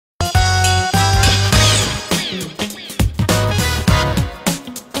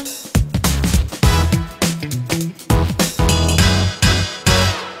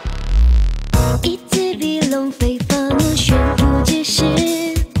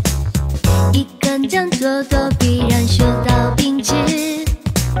讲讲做做，必然学到秉质。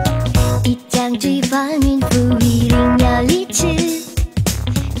一将计方云浮，一定要理智。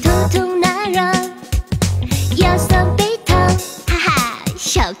通通纳让，要算背头，哈哈，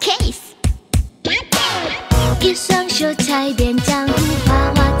小 case。一双手踩遍江湖，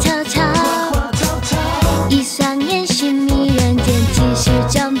花花草草。一双眼寻迷人间，即是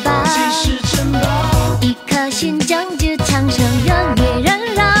珍宝。一颗心讲究长生，人也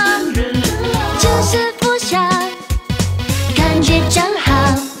人老。知识不少，感觉真好。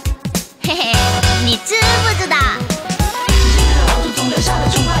嘿嘿，你知不知道？总留下的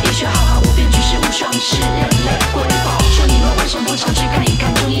中华医学好好，无边居士无双是人类瑰宝。说你们为什么不常去看一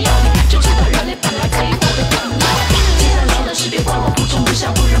看中医药？你看就知道人类本来可以活得更老。既然说的是别怪我不忠不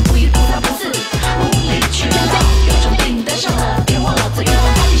孝不仁不义不三不四，无理取闹。有种病得上了，别忘老子玉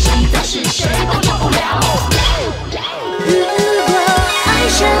皇大帝现在是谁都救不了。如果爱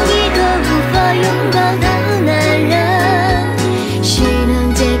上一个无法拥抱的男人，谁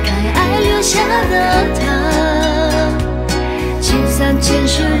能解开爱留下的疼？就算前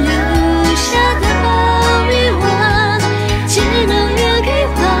世留下的余温，只能留给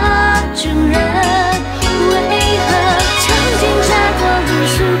画中人。为何曾经扎过无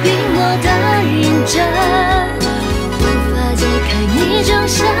数笔墨的认真，无法解开你种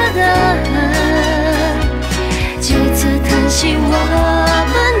下的恨？几次叹息我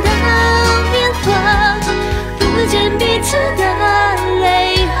们的年华，不见彼此的泪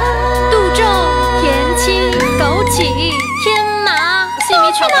痕。杜仲、田青、枸杞、天麻，细米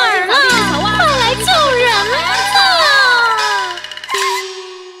去哪儿了？快来救人啊！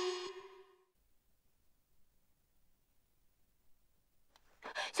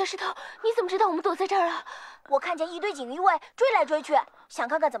小石头，你怎么知道我们躲在这儿啊？我看见一堆锦衣卫追来追去，想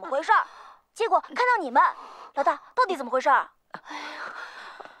看看怎么回事儿，结果看到你们。老大，到底怎么回事儿？哎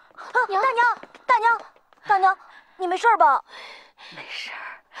呀，大娘，你没事吧？没事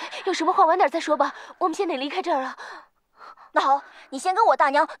儿，有什么话晚点再说吧。我们先得离开这儿了。那好，你先跟我大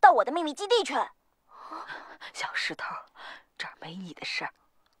娘到我的秘密基地去。小石头，这儿没你的事儿，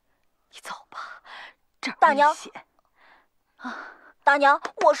你走吧，这儿大娘危险。大娘，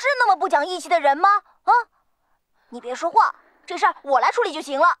我是那么不讲义气的人吗？啊，你别说话，这事儿我来处理就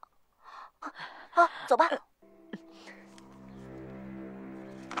行了。啊，走吧。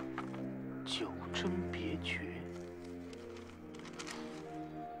九针别诀。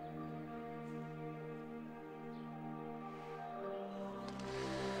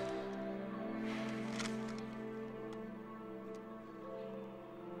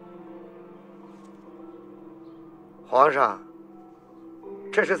皇上，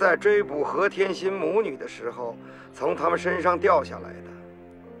这是在追捕何天心母女的时候，从他们身上掉下来的。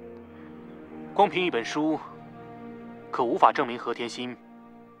光凭一本书，可无法证明何天心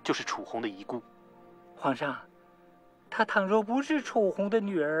就是楚红的遗孤。皇上，她倘若不是楚红的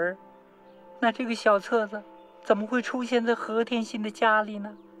女儿，那这个小册子怎么会出现在何天心的家里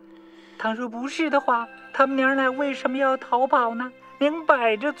呢？倘若不是的话，他们娘俩为什么要逃跑呢？明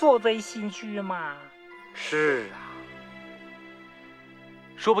摆着做贼心虚嘛。是啊，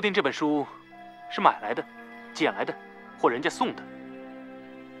说不定这本书是买来的、捡来的，或人家送的。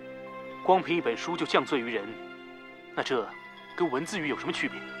光凭一本书就降罪于人，那这跟文字狱有什么区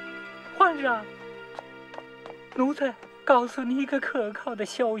别？皇上，奴才告诉你一个可靠的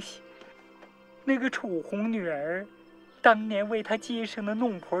消息，那个楚红女儿当年为她接生的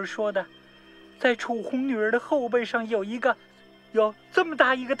弄婆说的，在楚红女儿的后背上有这么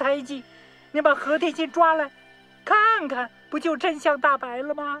大一个胎记，你把何天心抓来看看，不就真相大白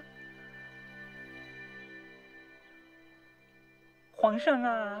了吗？皇上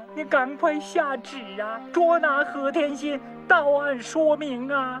啊，你赶快下旨啊，捉拿何天心，到案说明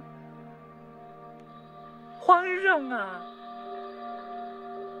啊！皇上啊！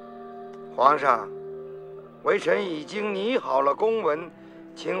皇上，微臣已经拟好了公文，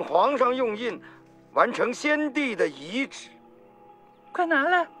请皇上用印，完成先帝的遗旨。快拿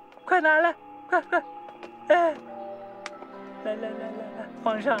来，快拿来，快！哎，来，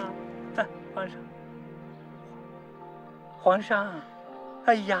皇上，皇上，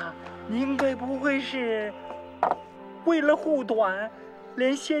哎呀，您该不会是为了护短，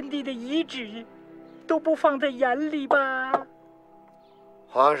连先帝的遗旨都不放在眼里吧？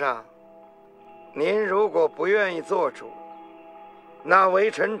皇上，您如果不愿意做主，那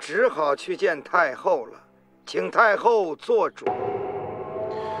微臣只好去见太后了，请太后做主。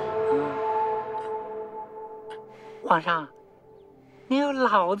皇上，您要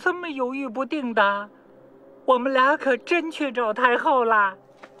老这么犹豫不定的，我们俩可真去找太后啦！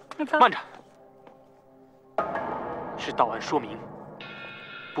慢着，是到案说明，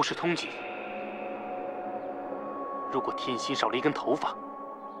不是通缉。如果天心少了一根头发，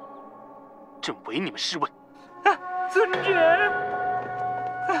朕唯你们是问。遵旨。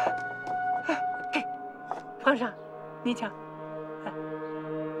给皇上，你瞧。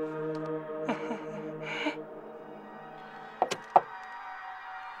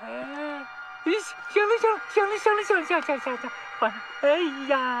行了，皇上，哎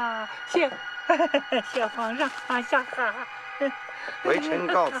呀，谢皇上啊，下。微臣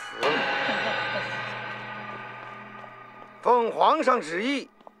告辞。奉皇上旨意，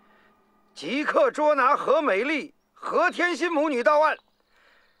即刻捉拿何美丽、何天心母女到案。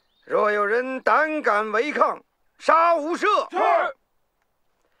若有人胆敢违抗，杀无赦。是。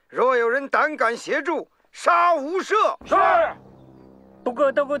若有人胆敢协助，杀无赦。是。不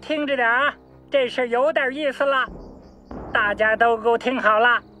过都给我听着点啊，这事有点意思了。大家都给我听好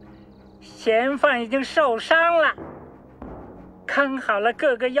了，嫌犯已经受伤了，看好了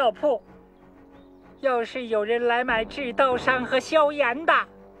各个药铺。要是有人来买治刀伤和消炎的，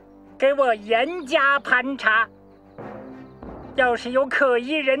给我严加盘查。要是有可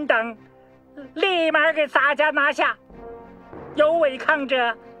疑人等，立马给洒家拿下。有违抗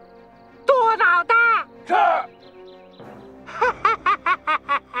者，剁脑袋。是。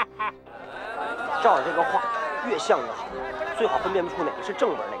照着这个画，越像越好，最好分辨不出哪个是正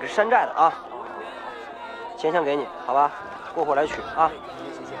本，哪个是山寨的啊。钱先给你，好吧？过会儿来取啊。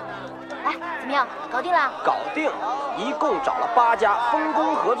哎，怎么样？搞定了？搞定，一共找了8家，分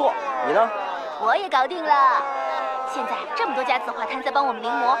工合作。你呢？我也搞定了。现在这么多家字画摊在帮我们临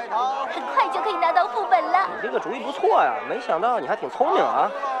摹，很快就可以拿到副本了。你这个主意不错呀，没想到你还挺聪明啊。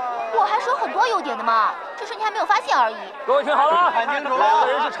我还说很多优点的嘛，只是你还没有发现而已。各位听好了，看清楚了，2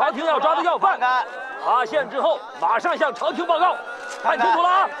个人是朝廷要抓的要犯，发现之后马上向朝廷报告。看清楚了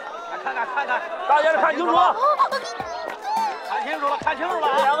啊！看，大家看清楚了。看清楚了！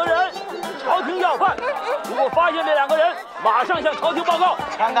这2个人朝廷要犯，如果发现这2个人，马上向朝廷报告。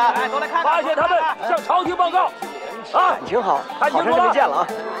看，都来看。发现他们向朝廷报告。啊，挺好，看清楚了。好长时间没见了啊！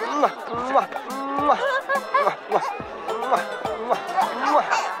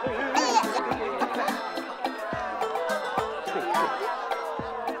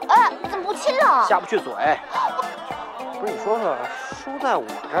哎，怎么不亲了？下不去嘴。不是你说，输在我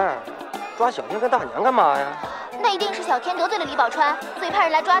这儿，抓小天跟大娘干嘛呀？那一定是小天得罪了李宝钏，所以派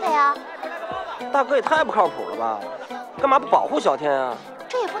人来抓他呀。大哥也太不靠谱了吧？干嘛不保护小天啊？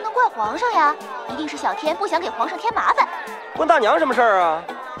这也不能怪皇上呀，一定是小天不想给皇上添麻烦。关大娘什么事儿啊？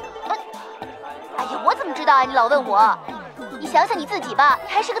哎呀，我怎么知道啊？你老问我。你想想你自己吧，你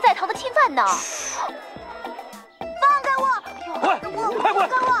还是个在逃的钦犯呢。放开我！快过来！放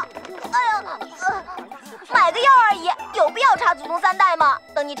开我！哎呀，买个药而已，有必要查祖宗3代吗？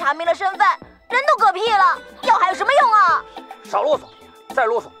等你查明了身份，人都嗝屁了，药还有什么用啊？少啰嗦，再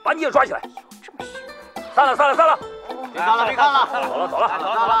啰嗦，把你也抓起来。这么凶！散了！别看了！走了！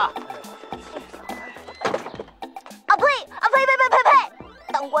啊呸！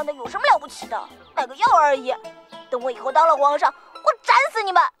当官的有什么了不起的？买个药而已。等我以后当了皇上，我斩死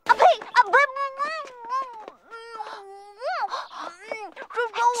你们！啊呸！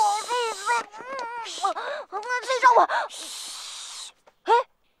谁杀我？哎，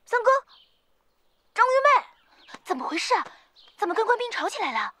三哥，张玉妹，怎么回事啊？怎么跟官兵吵起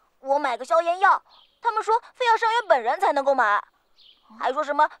来了？我买个消炎药，他们说非要上元本人才能够买，还说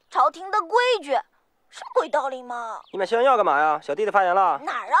什么朝廷的规矩，什么鬼道理嘛？你买消炎药干嘛呀？小弟弟发炎了？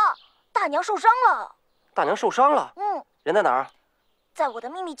哪儿啊？大娘受伤了。大娘受伤了？人在哪儿？在我的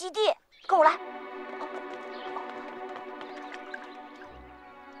秘密基地，跟我来。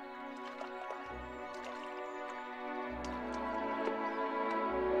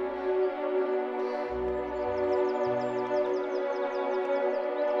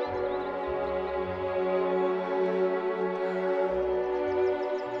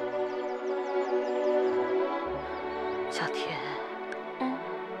小天，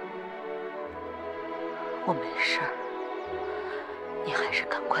我没事儿，你还是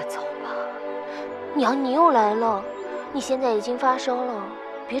赶快走吧。娘，你又来了，你现在已经发烧了，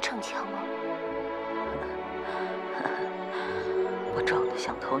别逞强了。我撞得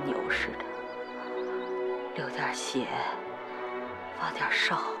像头牛似的，流点血，发点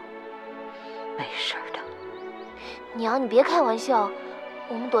烧，没事的。娘，你别开玩笑，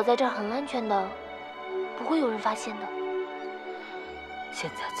我们躲在这儿很安全的，不会有人发现的。现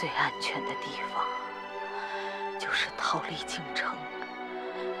在最安全的地方就是逃离京城，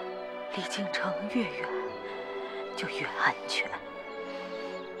离京城越远就越安全。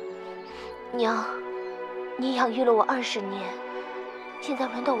娘，你养育了我20年，现在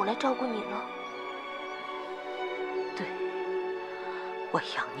轮到我来照顾你了。对，我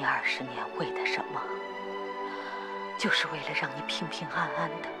养你20年为的什么？就是为了让你平平安安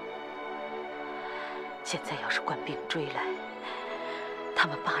的。现在要是官兵追来，他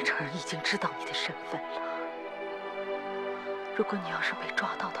们80%已经知道你的身份了。如果你要是被抓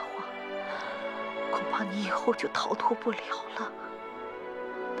到的话，恐怕你以后就逃脱不了了。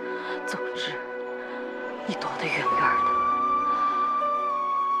总之，你躲得远远的，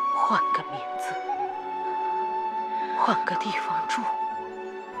换个名字，换个地方住，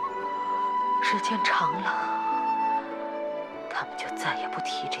时间长了，他们就再也不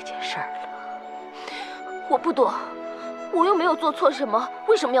提这件事儿了。我不躲，我又没有做错什么，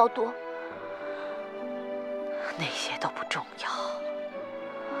为什么要躲？那些都不重要，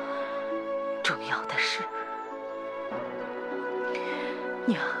重要的是，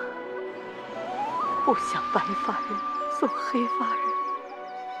娘不想白发人送黑发人。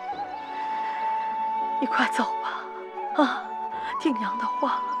你快走吧，啊，听娘的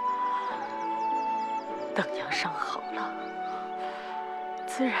话。等娘伤好了，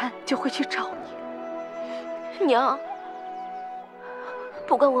自然就会去找你。娘，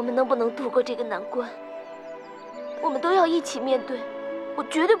不管我们能不能度过这个难关，我们都要一起面对，我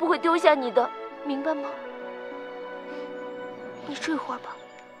绝对不会丢下你的，明白吗？你睡会儿吧。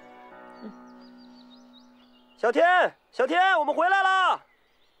小天，小天，我们回来了。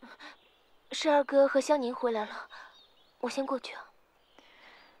是二哥和香宁回来了，我先过去啊。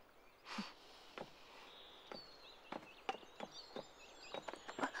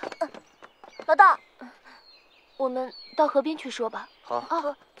老大，我们到河边去说吧。好，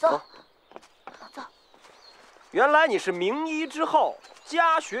啊，走。走。原来你是名医之后，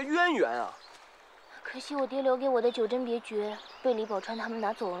家学渊源啊。可惜我爹留给我的九针别诀被李宝钏他们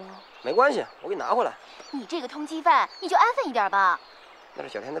拿走了。没关系，我给你拿回来。你这个通缉犯，你就安分一点吧。那是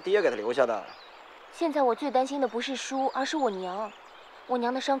小天他爹给他留下的。现在我最担心的不是书，而是我娘。我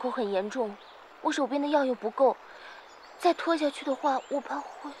娘的伤口很严重，我手边的药又不够，再拖下去的话，我怕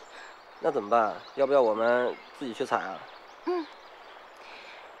会……那怎么办？要不要我们自己去采啊？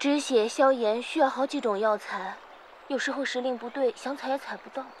止血消炎需要好几种药材，有时候时令不对，想采也采不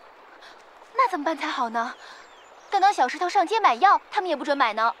到。那怎么办才好呢？等到小石头上街买药，他们也不准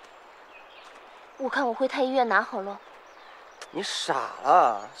买呢。我看我回太医院拿好了。你傻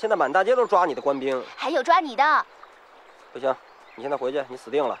了！现在满大街都抓你的官兵，还有抓你的。不行，你现在回去，你死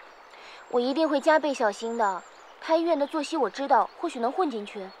定了。我一定会加倍小心的。太医院的作息我知道，或许能混进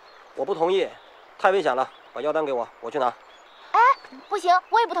去。我不同意，太危险了。把药单给我，我去拿。哎，不行，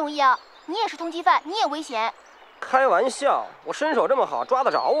我也不同意啊！你也是通缉犯，你也危险。开玩笑，我身手这么好，抓得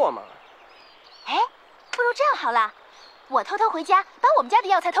着我吗？哎，不如这样好了，我偷偷回家，把我们家的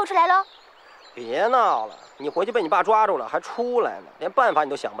药材偷出来喽。别闹了，你回去被你爸抓住了，还出来呢，连办法你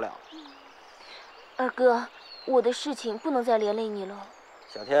都想不了。二哥，我的事情不能再连累你了。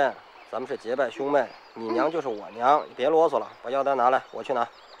小天，咱们是结拜兄妹，你娘就是我娘，你别啰嗦了，把药单拿来，我去拿。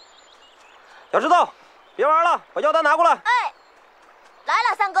小石头，别玩了，把药单拿过来。哎，来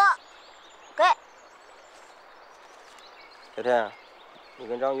了，三哥，给。小天，你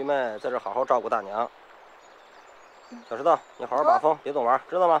跟张玉妹在这好好照顾大娘。小石头，你好好把风，别总玩，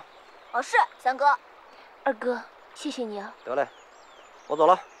知道吗？哦，是三哥。二哥，谢谢你啊。得嘞，我走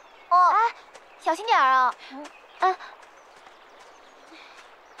了。哦，哎，小心点啊。哎。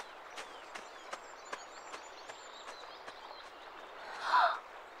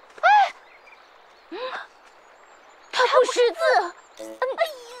他不识字。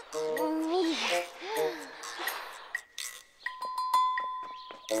你。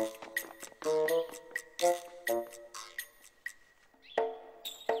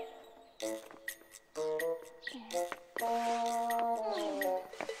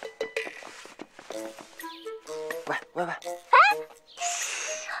喂，哎，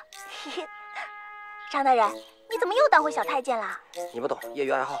嘘，张大人，你怎么又当回小太监啦？你不懂，业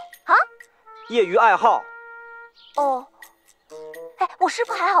余爱好。啊？业余爱好。哦。哎，我师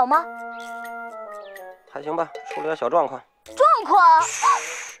傅还好吗？还行吧，出了点小状况。状况？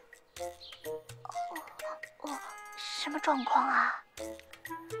哦，什么状况啊？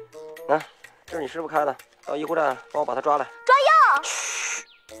这是你师傅开的，到医护站帮我把他抓来。抓药！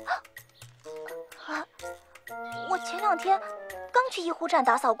我前2天刚去医护站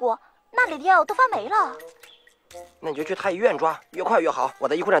打扫过，那里的药都发霉了。那你就去太医院抓，越快越好。我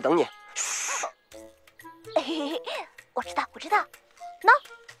在医护站等你。我知道。喏，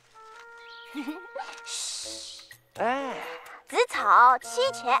嘘。哎，紫草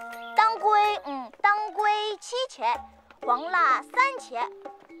7钱，当归7钱，黄蜡3钱，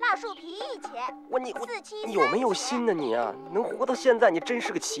辣树皮1钱。你有没有心呢你啊？能活到现在，你真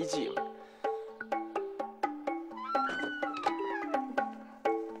是个奇迹。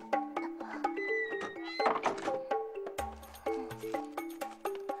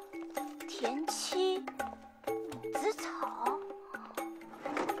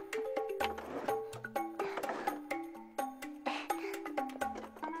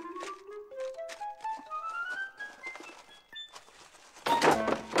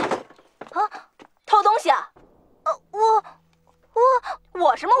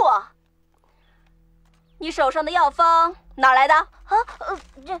你手上的药方哪儿来的？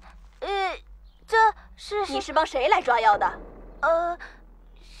这是你是帮谁来抓药的？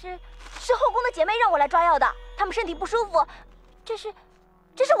是后宫的姐妹让我来抓药的，她们身体不舒服，这是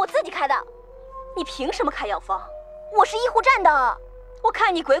我自己开的。你凭什么开药方？我是医护站的。我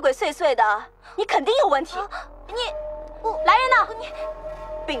看你鬼鬼祟祟的，你肯定有问题。来人呐！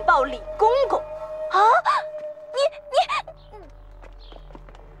禀报李公公。啊！你。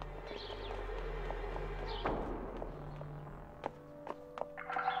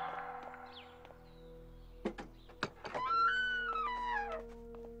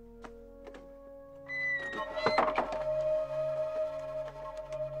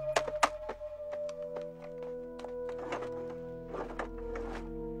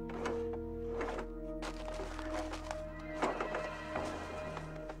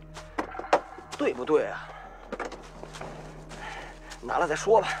对不对啊？拿了再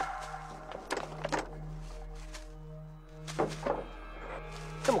说吧。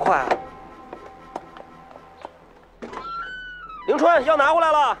这么快啊？迎春，药拿回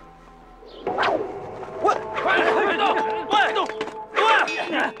来了。喂，快动！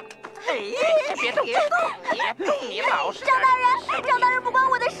别动！你老实。张大人，不关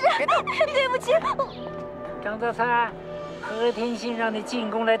我的事，对不起。张德才，何天心让你进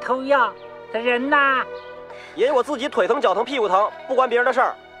宫来偷药，他人呢？爷爷，我自己腿疼、脚疼、屁股疼，不关别人的事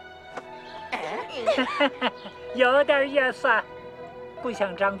儿。有点意思，不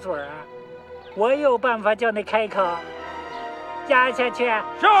想张嘴啊？我有办法叫你开口，压下去。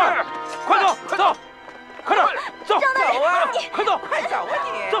是，快走，快点，走啊！快走，快走啊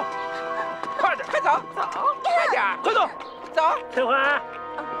你！走，快点，快走，快点，快走，走。翠花，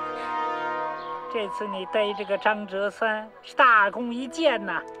这次你逮这个张哲三是大功一件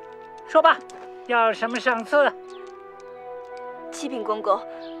呐，说吧，要什么赏赐？启禀公公，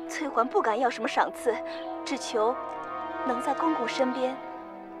翠环不敢要什么赏赐，只求能在公公身边，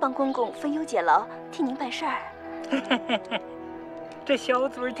帮公公分忧解劳，替您办事儿。这小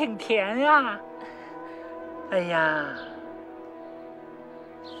嘴挺甜啊！哎呀，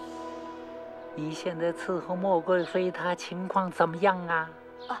你现在伺候莫贵妃，她情况怎么样啊？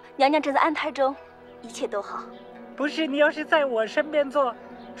娘娘正在安胎中，一切都好。不是，你要是在我身边做，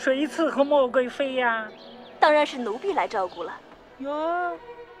谁伺候莫贵妃呀？当然是奴婢来照顾了。哟，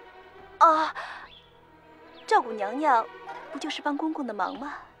照顾娘娘，不就是帮公公的忙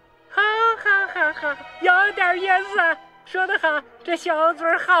吗？好，有点意思，说得好，这小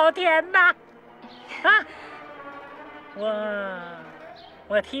嘴好甜呐！啊，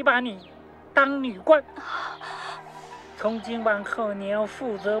我提拔你当女官，从今往后你要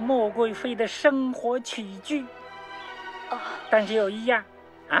负责莫贵妃的生活起居。但是有一样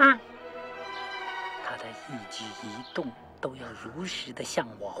啊，她的一举一动都要如实的向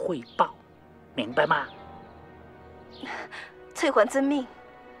我汇报，明白吗？翠环遵命。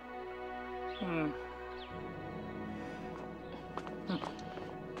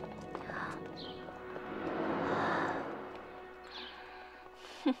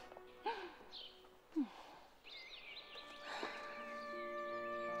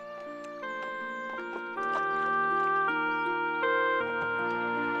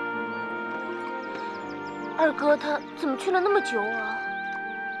二哥他怎么去了那么久啊？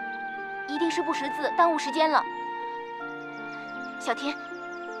一定是不识字，耽误时间了。小天，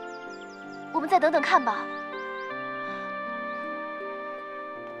我们再等等看吧。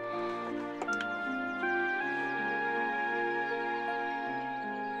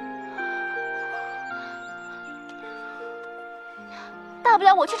大不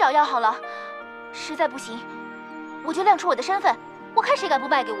了我去找药好了，实在不行，我就亮出我的身份，我看谁敢不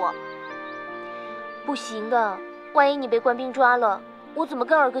卖给我。不行的，万一你被官兵抓了，我怎么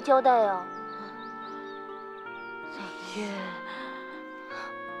跟二哥交代啊？小天，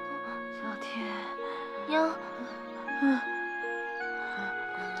娘，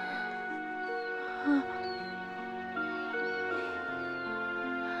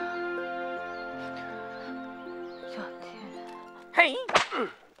小天，嘿，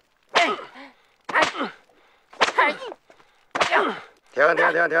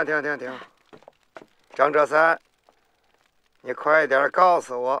停！张哲三，你快点告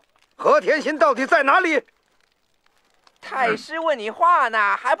诉我，何天心到底在哪里？太师问你话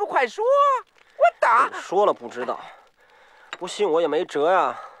呢，还不快说！我打！说了不知道，不信我也没辙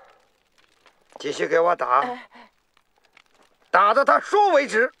呀。继续给我打，打到他说为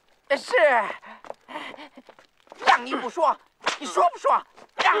止。是，让你不说，你说不说？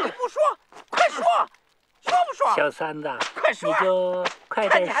让你不说，快说，说不说？小三子，快说，你就快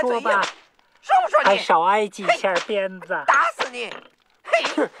点说吧，说不说你？还少挨几下鞭子。打死你！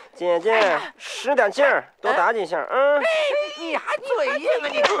嘿，姐姐，使点劲儿，多打几下。你还嘴硬啊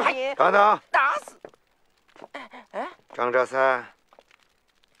你！等等，打死！张哲三，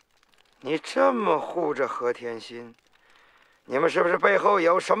你这么护着何天心，你们是不是背后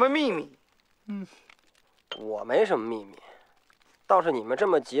有什么秘密？我没什么秘密，倒是你们这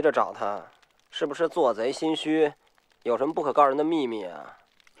么急着找他，是不是做贼心虚？有什么不可告人的秘密啊？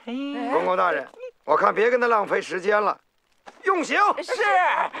公公大人，我看别跟他浪费时间了，用刑！是。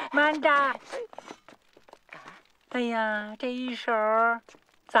慢着。哎呀，这一手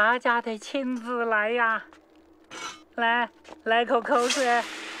咱家得亲自来呀！来口口水。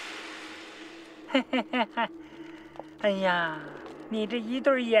嘿嘿嘿嘿。哎呀，你这一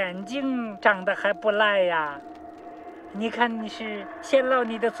对眼睛长得还不赖呀！你看你是先露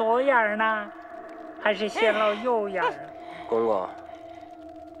你的左眼呢，还是先露右眼？公公，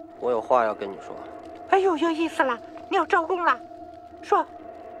我有话要跟你说。哎呦，有意思了，你要招供了，说。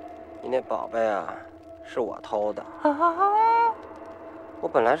你那宝贝啊，是我偷的。啊！我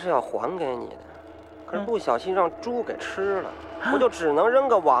本来是要还给你的，可是不小心让猪给吃了，我就只能扔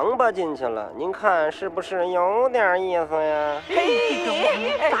个王八进去了。您看是不是有点意思呀？这个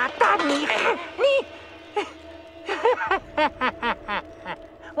王八蛋，你！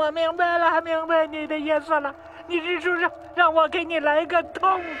我明白你的意思了，你是说让我给你来个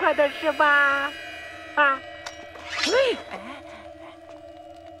痛快的是吧？啊！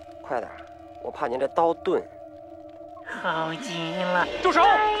快点，我怕您这刀钝。好极了！住手！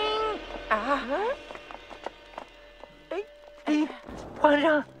皇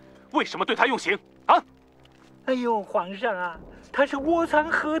上，为什么对他用刑啊？哎呦，皇上啊，他是窝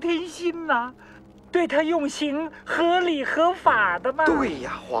藏何天心呐，对他用刑合理合法的嘛。对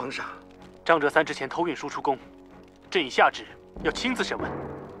呀，皇上。张哲三之前偷运输出宫，朕已下旨要亲自审问，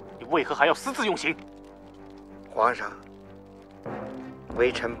你为何还要私自用刑？皇上，微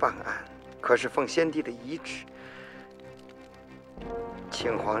臣办案可是奉先帝的遗旨，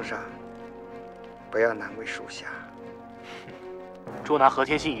请皇上不要难为属下。捉拿何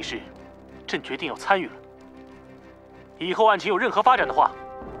天心一事，朕决定要参与了。以后案情有任何发展的话，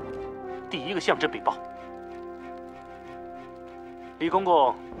第一个向朕禀报。李公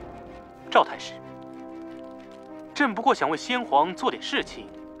公，赵太师，朕不过想为先皇做点事情，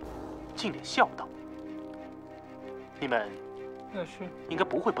尽点孝道。你们那是应该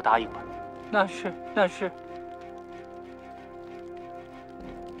不会不答应吧？那是。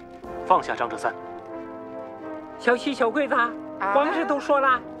放下张哲三。小西小桂子，皇上都说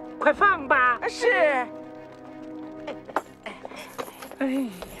了，快放吧。是。哎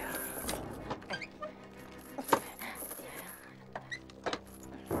呀，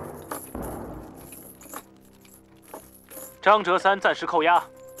张哲三暂时扣押，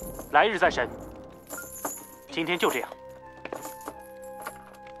来日再审。今天就这样。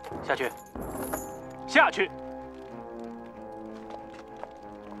下去。下去。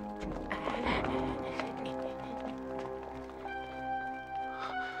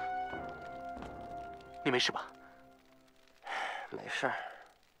你没事吧？没事儿。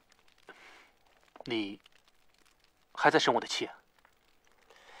你还在生我的气啊？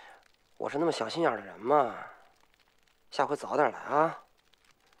我是那么小心眼的人吗？下回早点来啊。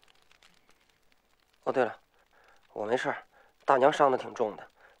哦，对了，我没事儿，大娘伤得挺重的，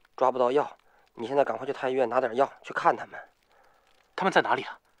抓不到药。你现在赶快去太医院拿点药，去看他们。他们在哪里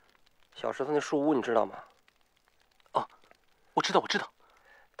啊？小石头那树屋你知道吗？哦，我知道。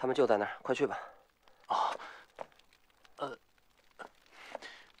他们就在那儿，快去吧。哦，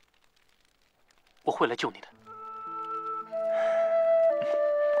我会来救你的。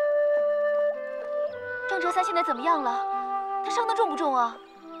张哲三现在怎么样了？他伤得重不重啊？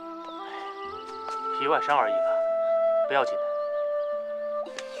皮外伤而已了，不要紧的。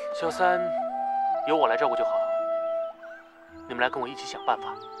小三，由我来照顾就好。你们来跟我一起想办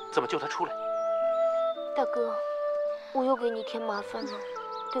法，怎么救他出来。大哥，我又给你添麻烦了，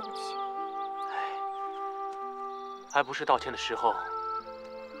对不起。还不是道歉的时候。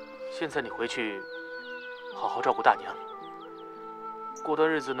现在你回去，好好照顾大娘。过段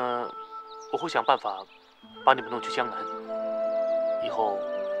日子呢，我会想办法把你们弄去江南。以后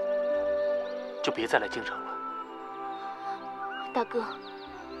就别再来京城了。大哥，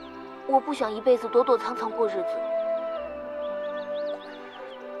我不想一辈子躲躲藏藏过日子。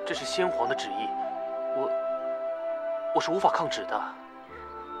这是先皇的旨意，我是无法抗旨的。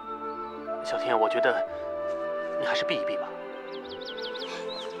小天，我觉得你还是避一避吧。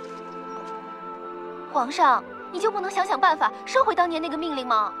皇上，你就不能想办法收回当年那个命令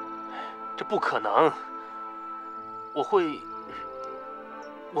吗？这不可能。我会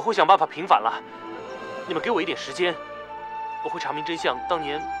想办法平反了。你们给我一点时间，我会查明真相。当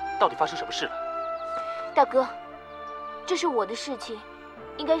年到底发生什么事了？大哥，这是我的事情，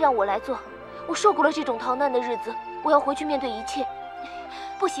应该让我来做。我受够了这种逃难的日子，我要回去面对一切。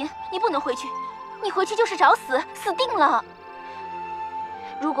不行，你不能回去，你回去就是找死，死定了。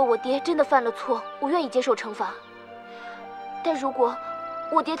如果我爹真的犯了错，我愿意接受惩罚。但如果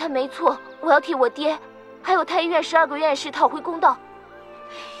我爹他没错，我要替我爹，还有太医院12个院士讨回公道。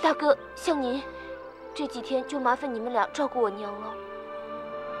大哥，像您，这几天就麻烦你们俩照顾我娘了。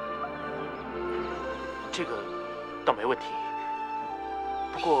这个倒没问题，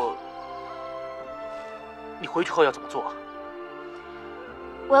不过你回去后要怎么做啊？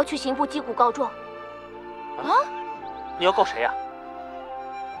我要去刑部击鼓告状。啊？你要告谁啊？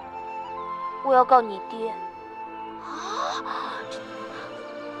我要告你爹。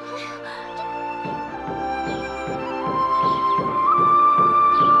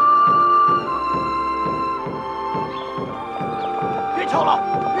别敲了，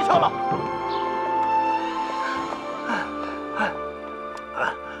别敲了！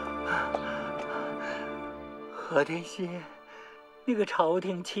何天心，那个朝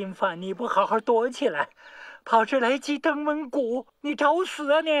廷侵犯你不好好躲起来，跑这来击登门鼓，你找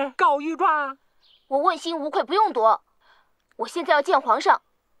死啊你！告御状！我问心无愧，不用躲。我现在要见皇上。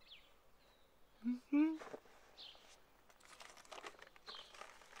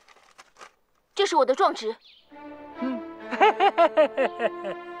这是我的状纸。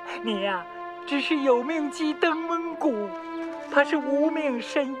你呀，只是有命击登门鼓，怕是无命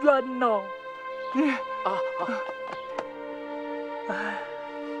申冤哦。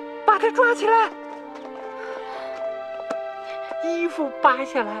把他抓起来，衣服扒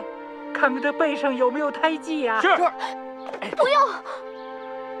下来，看看他背上有没有胎记啊。是。不要！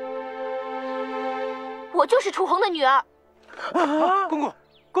我就是楚红的女儿。啊，公公，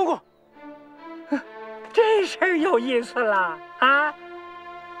公公，这事儿有意思了啊！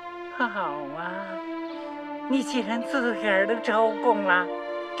好啊，你既然自个儿都招供了，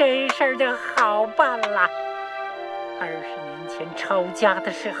这事儿就好办了。20年前抄家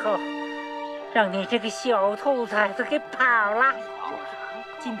的时候，让你这个小兔崽子给跑了。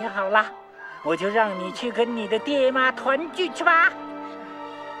今天好了，我就让你去跟你的爹妈团聚去吧。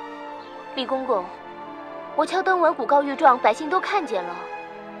李公公，我敲登门鼓告御状，百姓都看见了。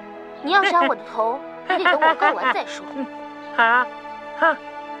你要杀我的头，也得等我告完再说。好，好，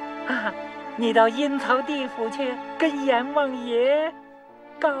你到阴曹地府去跟阎王爷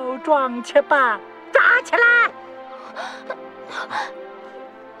告状去吧，抓起来！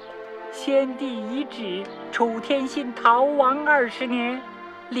先帝遗旨，楚天心逃亡20年，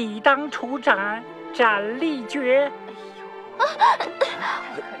理当处斩，斩立决。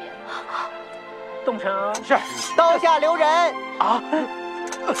动手！是，刀下留人啊！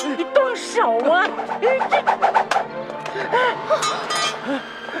你动手啊！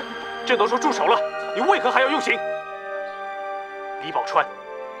朕都说住手了，你为何还要用刑？李宝钏，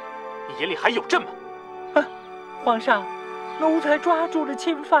你眼里还有朕吗？皇上，奴才抓住了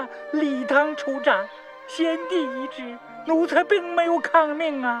侵犯，理当处斩。先帝遗旨，奴才并没有抗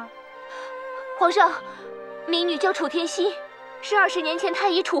命啊。皇上，民女叫楚天心，是20年前太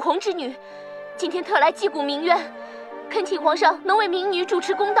医楚红之女，今天特来击鼓鸣冤，恳请皇上能为民女主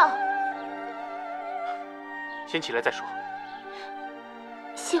持公道。先起来再说。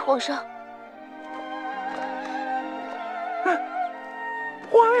谢皇上。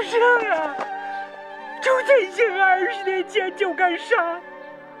皇上啊！楚天心20年前就该杀，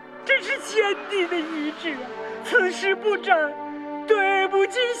这是先帝的遗旨，此时不斩，对不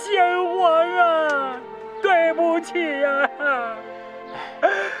起先皇啊，对不起啊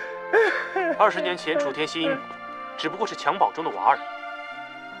！20年前楚天心只不过是襁褓中的娃儿，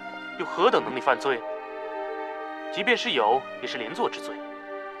有何等能力犯罪？即便是有，也是连坐之罪。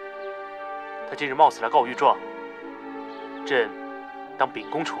他今日冒死来告御状，朕当秉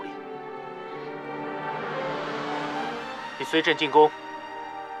公处理。你随朕进宫，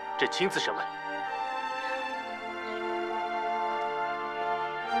朕亲自审问。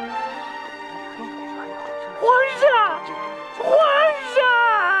皇上，皇上！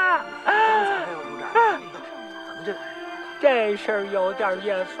这事儿有点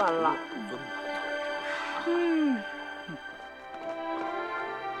厌烦了。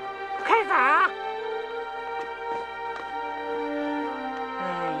开打！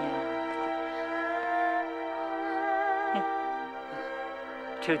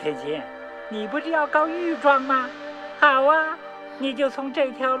楚天心，你不是要告御状吗？好啊，你就从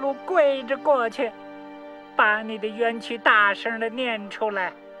这条路跪着过去，把你的冤屈大声的念出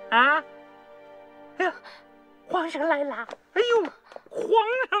来啊！哎呀，皇上来了！哎呦，皇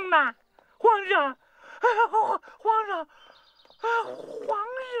上呢？皇上，哎呀，皇上，皇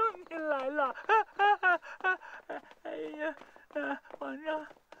上你来了！哎呀，皇上。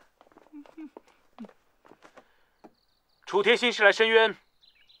楚天心是来申冤，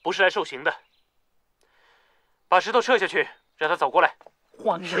不是来受刑的。把石头撤下去，让他走过来。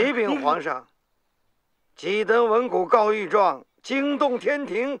皇上，启禀皇上，鸡登文谷告御状，惊动天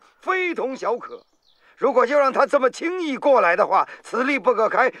庭，非同小可。如果就让他这么轻易过来的话，此例不可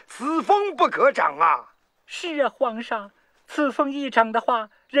开，此风不可长啊！是啊，皇上，此风一长的话，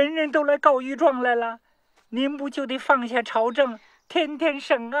人人都来告御状来了，您不就得放下朝政，天天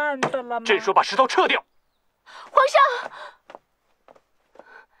审案子了吗？朕说把石头撤掉。皇上。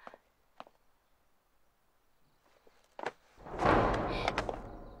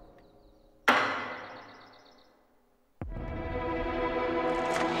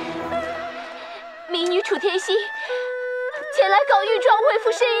民女楚天心前来告御状，为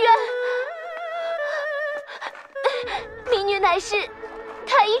父申冤。民女乃是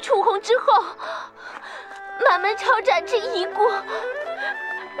太医楚红之后，满门抄斩之一故，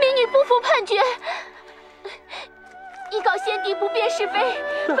民女不服判决，一告先帝不辨是非，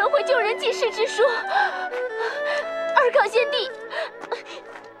焚毁救人济世之书；二告先帝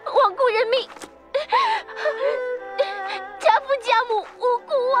罔顾人命，家父家母无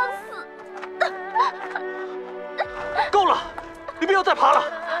辜枉死。够了，你不要再爬了！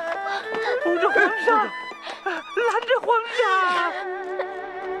扶着皇上，拦着皇上！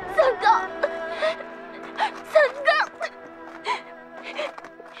三告，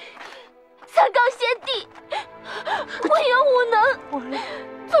三告先帝，昏庸无能，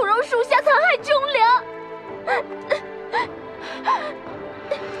纵容属下残害忠良。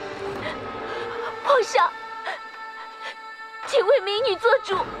皇上，请为民女做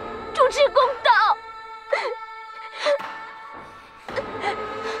主，主持公道。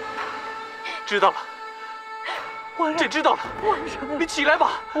知道了，朕知道了。皇上，你起来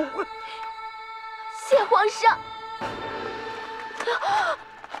吧。谢皇上。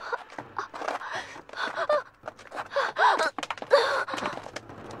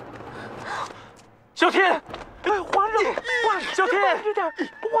小天，皇上，小天，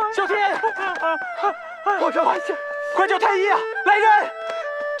小天，皇上，快叫太医啊！来人，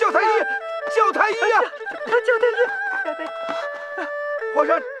叫太医，叫太医呀！叫太医！皇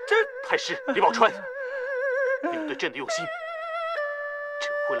上，这太师李宝钏，你们对朕的用心，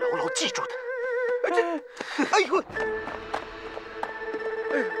朕会牢牢记住的。哎呦！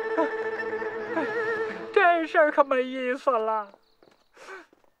这事儿可没意思了。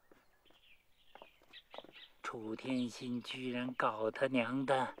楚天心居然告他娘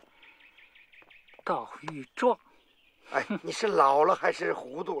的告御状！哎，你是老了还是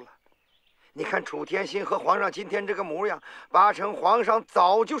糊涂了？你看楚天心和皇上今天这个模样，八成皇上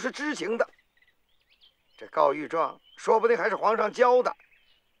早就是知情的。这告御状说不定还是皇上交的，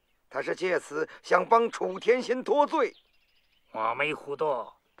他是借此想帮楚天心脱罪。我没糊涂，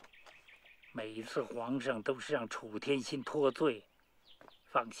每一次皇上都是让楚天心脱罪。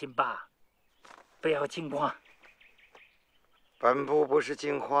放心吧，不要惊慌。本部不是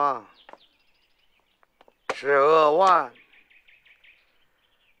惊慌，是扼腕。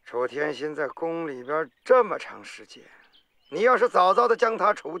楚天心在宫里边这么长时间，你要是早早的将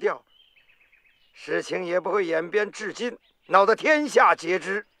他除掉，事情也不会演变至今，闹得天下皆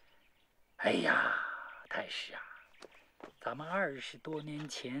知。哎呀，太师啊，咱们20多年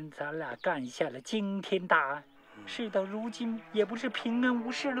前咱俩干下了惊天大案，事到如今也不是平安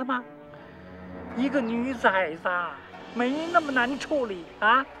无事了吗？一个女崽子没那么难处理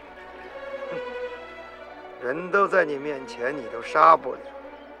啊！人都在你面前，你都杀不了。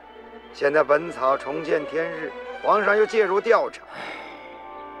现在本草重见天日，皇上又介入调查，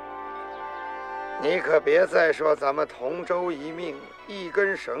你可别再说咱们同舟一命，一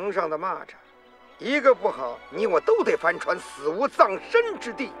根绳上的蚂蚱，一个不好，你我都得翻船，死无葬身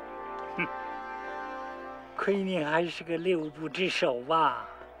之地。哼，亏你还是个6部之首吧，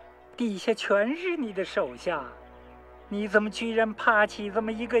底下全是你的手下，你怎么居然怕起这么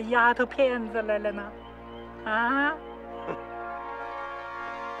一个丫头片子来了呢？啊？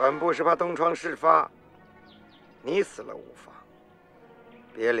本部是怕东窗事发，你死了无妨，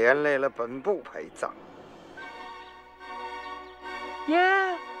别连累了本部陪葬。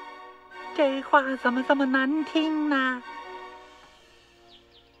耶，这话怎么这么难听呢？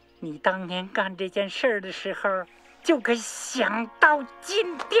你当年干这件事的时候，就该想到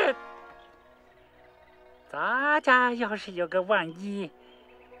今天。咱家要是有个万一，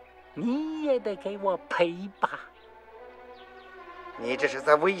你也得给我赔吧。你这是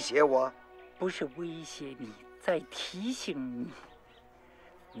在威胁我？不是威胁你，在提醒你。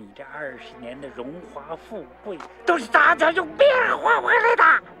你这20年的荣华富贵都是大家用命换回来的，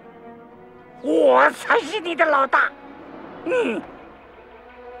我才是你的老大。你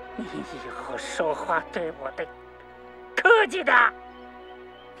以后说话对我得客气的。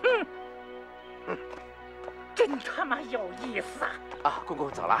真他妈有意思啊！啊，公公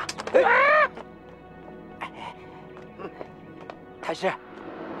走了。太师，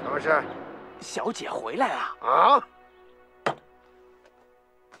什么事？小姐回来了。啊？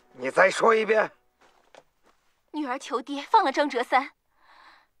你再说一遍。女儿求爹放了张哲三，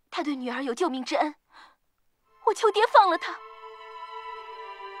他对女儿有救命之恩，我求爹放了他。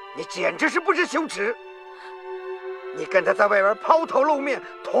你简直是不知羞耻！你跟他在外边抛头露面，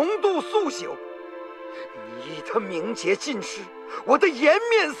同度素宿，你他名节尽失，我的颜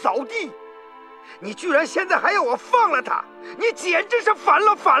面扫地。你居然现在还要我放了他，你简直是反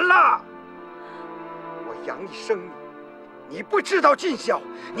了！我养你生你不知道尽孝，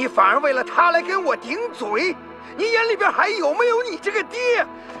你反而为了他来跟我顶嘴，你眼里边还有没有你这个爹？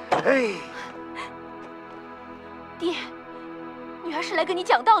哎，爹，女儿是来跟你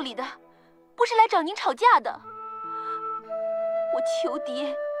讲道理的，不是来找您吵架的。我求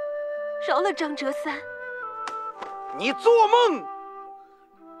爹饶了张哲三。你做梦！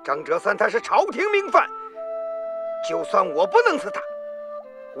张哲三他是朝廷明犯，就算我不弄死他，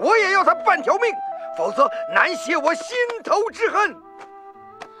我也要他半条命，否则难泄我心头之恨。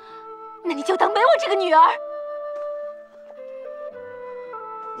那你就当没我这个女儿。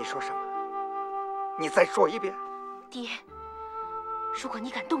你说什么？你再说一遍。爹，如果你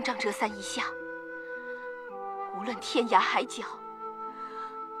敢动张哲三一下，无论天涯海角，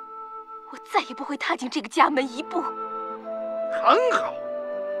我再也不会踏进这个家门一步。很好，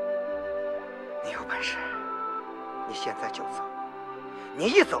你有本事，你现在就走。你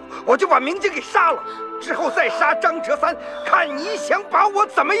一走，我就把明镜给杀了，之后再杀张哲三，看你想把我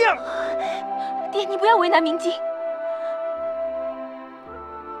怎么样。爹，你不要为难明镜，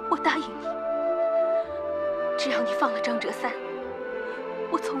我答应你，只要你放了张哲三，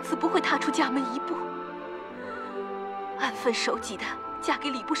我从此不会踏出家门一步，安分守己的嫁给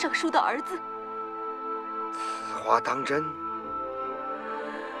礼部尚书的儿子。此话当真？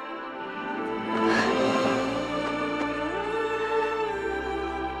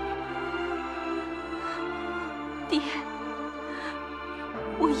爹，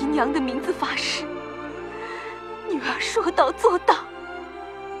我以娘的名字发誓，女儿说到做到。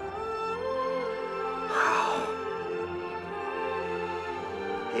好，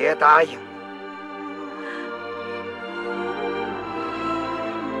别答应。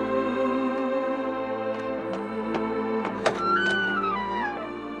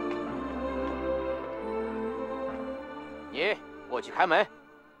你过去开门。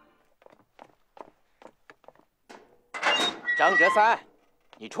张哲三，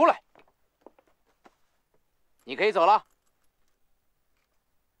你出来，你可以走了。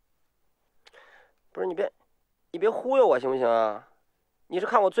不是你别忽悠我行不行啊？你是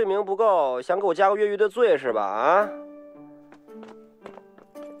看我罪名不够，想给我加个越狱的罪是吧？啊？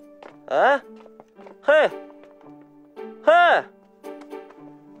哎，嘿，嘿，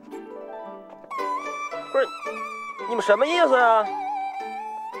不是，你们什么意思啊？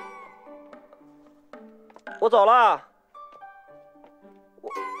我走了。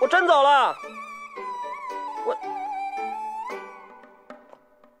我真走了，我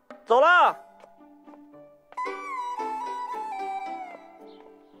走了，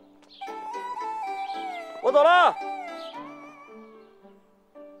我走了，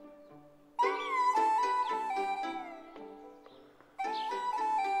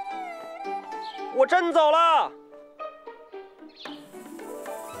我真走了。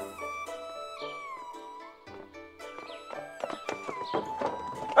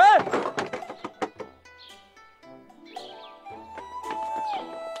哎！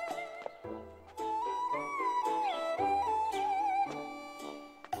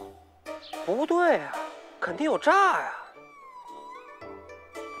不对啊，肯定有诈呀！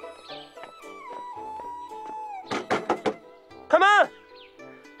开门！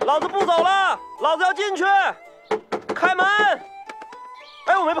老子不走了，老子要进去！开门！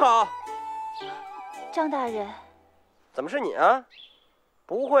哎，我没跑。张大人，怎么是你啊？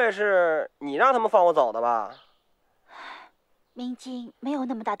不会是你让他们放我走的吧？明镜没有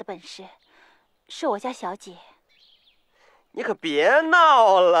那么大的本事，是我家小姐。你可别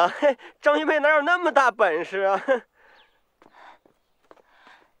闹了，嘿，张玉佩哪有那么大本事啊？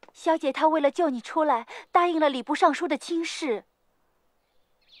小姐她为了救你出来，答应了礼部尚书的亲事。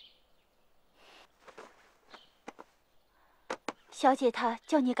小姐她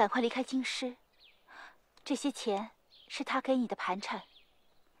叫你赶快离开京师，这些钱是她给你的盘缠。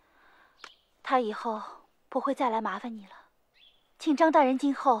他以后不会再来麻烦你了，请张大人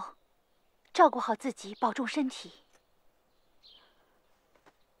今后照顾好自己，保重身体。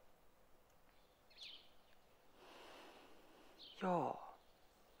哟，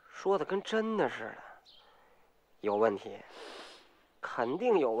说的跟真的似的，有问题，肯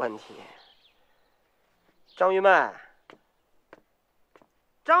定有问题。张玉妹，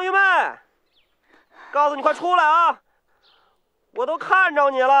张玉妹，告诉你快出来啊！我都看着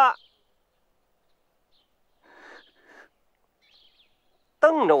你了，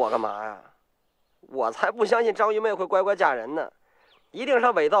瞪着我干嘛呀？我才不相信张玉妹会乖乖嫁人呢，一定是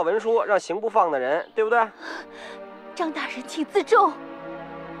她伪造文书让刑部放的人，对不对？张大人，请自重。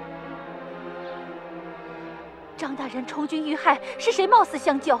张大人从军遇害，是谁冒死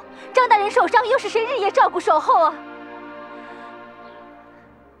相救？张大人受伤，又是谁日夜照顾守候啊？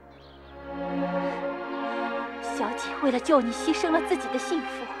小姐为了救你，牺牲了自己的幸福，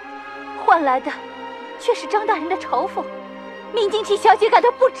换来的却是张大人的嘲讽。民警替小姐感到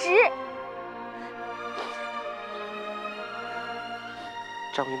不值。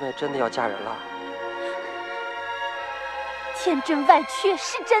张玉妹真的要嫁人了？千真万确，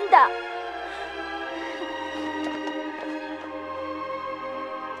是真的。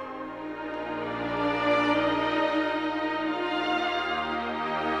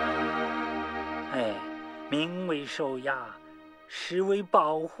哎，民为受压，实为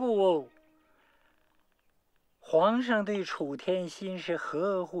保护哦。皇上对楚天心是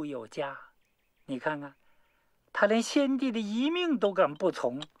呵护有加，你看看，他连先帝的遗命都敢不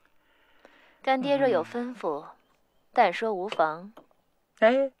从。干爹若有吩咐，但说无妨。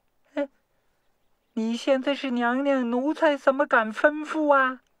哎，你现在是娘娘，奴才怎么敢吩咐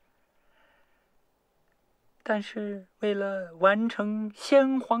啊？但是为了完成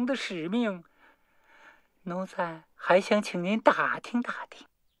先皇的使命，奴才还想请您打听打听，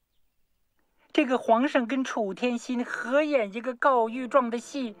这个皇上跟楚天心合演一个告御状的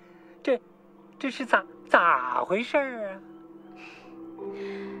戏，这是咋回事啊？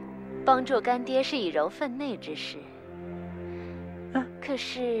帮助干爹是以柔分内之事。可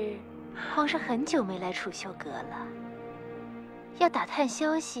是皇上很久没来储秀阁了，要打探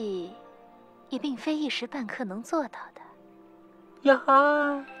消息，也并非一时半刻能做到的。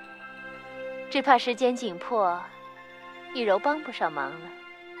呀，只怕时间紧迫，一柔帮不上忙了。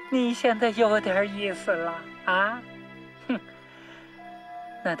你现在有点意思了啊？哼，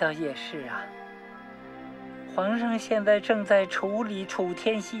那倒也是啊。皇上现在正在处理楚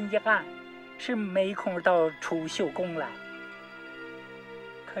天心一案，是没空到储秀宫来。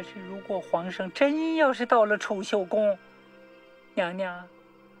可是如果皇上真要是到了储秀宫，娘娘，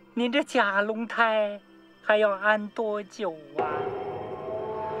您这假龙胎还要安多久啊？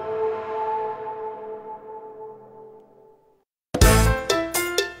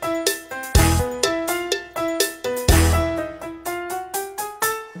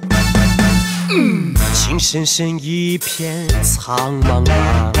情深深一片苍茫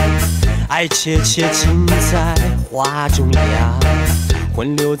茫，爱切切尽在花中央。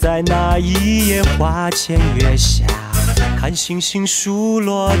魂留在那一夜花前月下，看星星数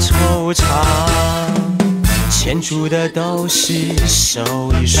落惆怅。牵住的都是手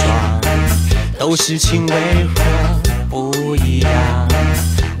一双，都是情为何不一样？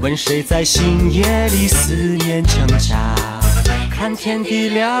问谁在星夜里思念挣扎？看天地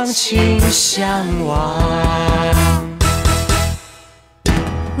两情相望。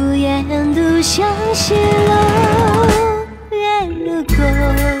无言独向西楼月如钩，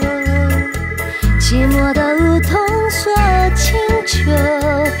寂寞的梧桐锁清秋，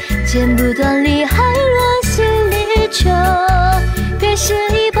剪不断理还落心里愁，别是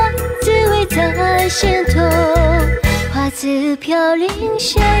一半滋味在心头，花自飘零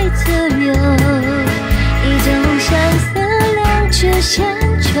水自流，一种相思两处相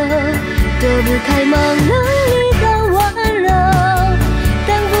求，躲不开朦胧里的温柔，挡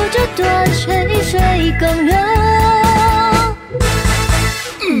不住断水水更流。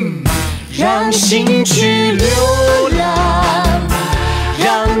让心去流浪，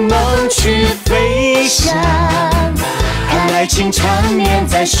让梦去飞翔，看爱情缠绵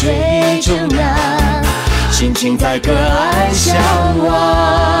在水中央，轻轻在隔岸相望。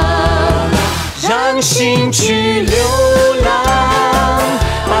让心去流浪，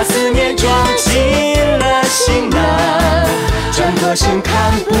把思念装进了行囊，转过身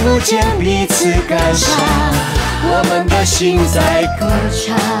看不见彼此感伤，我们的心在歌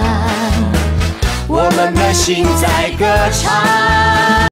唱，我们的心在歌唱。